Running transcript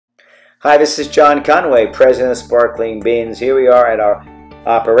Hi, this is John Conway, President of Sparkling Bins. Here we are at our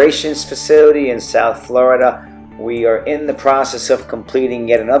operations facility in South Florida. We are in the process of completing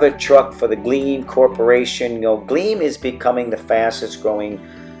yet another truck for the Gleam Corporation. You know, Gleam is becoming the fastest growing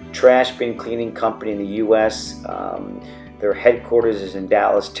trash bin cleaning company in the U.S. Their headquarters is in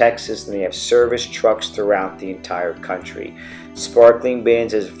Dallas, Texas, and they have service trucks throughout the entire country. Sparkling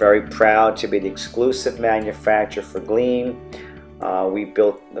Bins is very proud to be the exclusive manufacturer for Gleam. We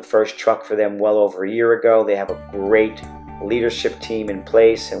built the first truck for them well over a year ago. They have a great leadership team in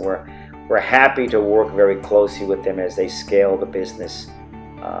place, and we're happy to work very closely with them as they scale the business.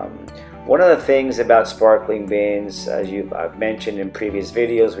 One of the things about Sparkling Bins, as I've mentioned in previous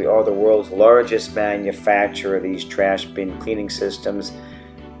videos, we are the world's largest manufacturer of these trash bin cleaning systems.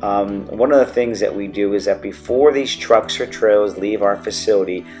 One of the things that we do is that before these trucks or trailers leave our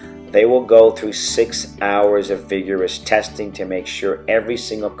facility, they will go through 6 hours of vigorous testing to make sure every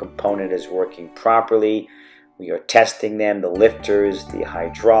single component is working properly. We are testing them, the lifters, the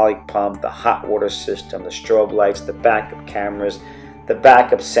hydraulic pump, the hot water system, the strobe lights, the backup cameras, the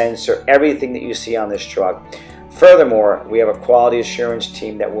backup sensor, everything that you see on this truck. Furthermore, we have a quality assurance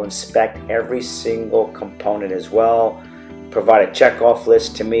team that will inspect every single component as well, provide a checkoff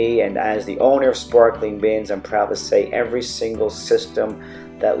list to me, and as the owner of Sparkling Bins, I'm proud to say every single system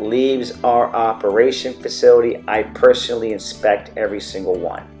that leaves our operation facility, I personally inspect every single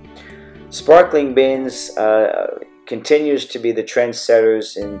one. Sparkling Bins continues to be the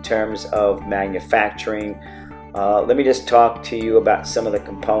trendsetters in terms of manufacturing. Let me just talk to you about some of the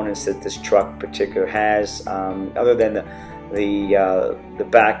components that this truck particular has. Other than the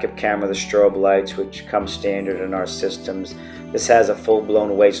backup camera, the strobe lights, which come standard in our systems, this has a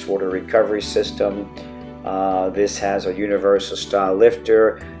full-blown wastewater recovery system. This has a universal style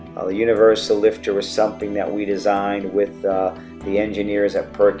lifter. The universal lifter was something that we designed with the engineers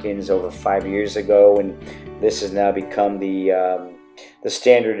at Perkins over 5 years ago, and this has now become the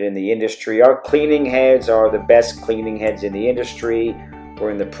standard in the industry. Our cleaning heads are the best cleaning heads in the industry. We're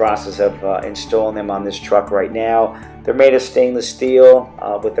in the process of installing them on this truck right now. They're made of stainless steel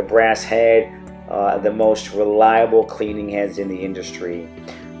with a brass head, the most reliable cleaning heads in the industry.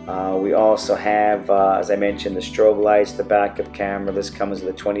 We also have, as I mentioned, the strobe lights, the backup camera. This comes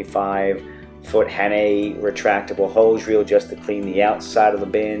with a 25-foot Hane retractable hose reel just to clean the outside of the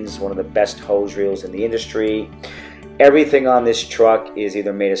bins, one of the best hose reels in the industry. Everything on this truck is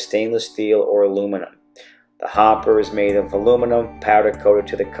either made of stainless steel or aluminum. The hopper is made of aluminum, powder coated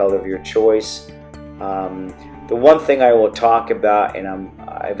to the color of your choice. The one thing I will talk about, and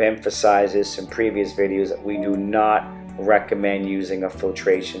I've emphasized this in previous videos, that we do not recommend using a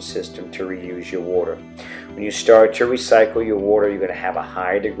filtration system to reuse your water. When you start to recycle your water, you're going to have a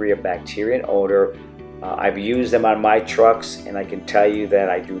higher degree of bacteria and odor. I've used them on my trucks, and I can tell you that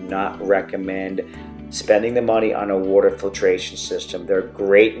I do not recommend spending the money on a water filtration system. They're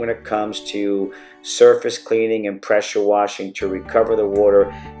great when it comes to surface cleaning and pressure washing to recover the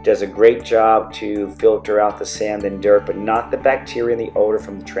water. It does a great job to filter out the sand and dirt, but not the bacteria and the odor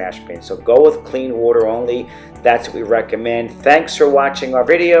from the trash bin. So go with clean water only. That's what we recommend. Thanks for watching our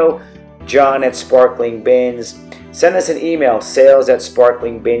video. John at Sparkling Bins. Send us an email,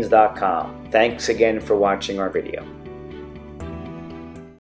 sales@sparklingbins.com. Thanks again for watching our video.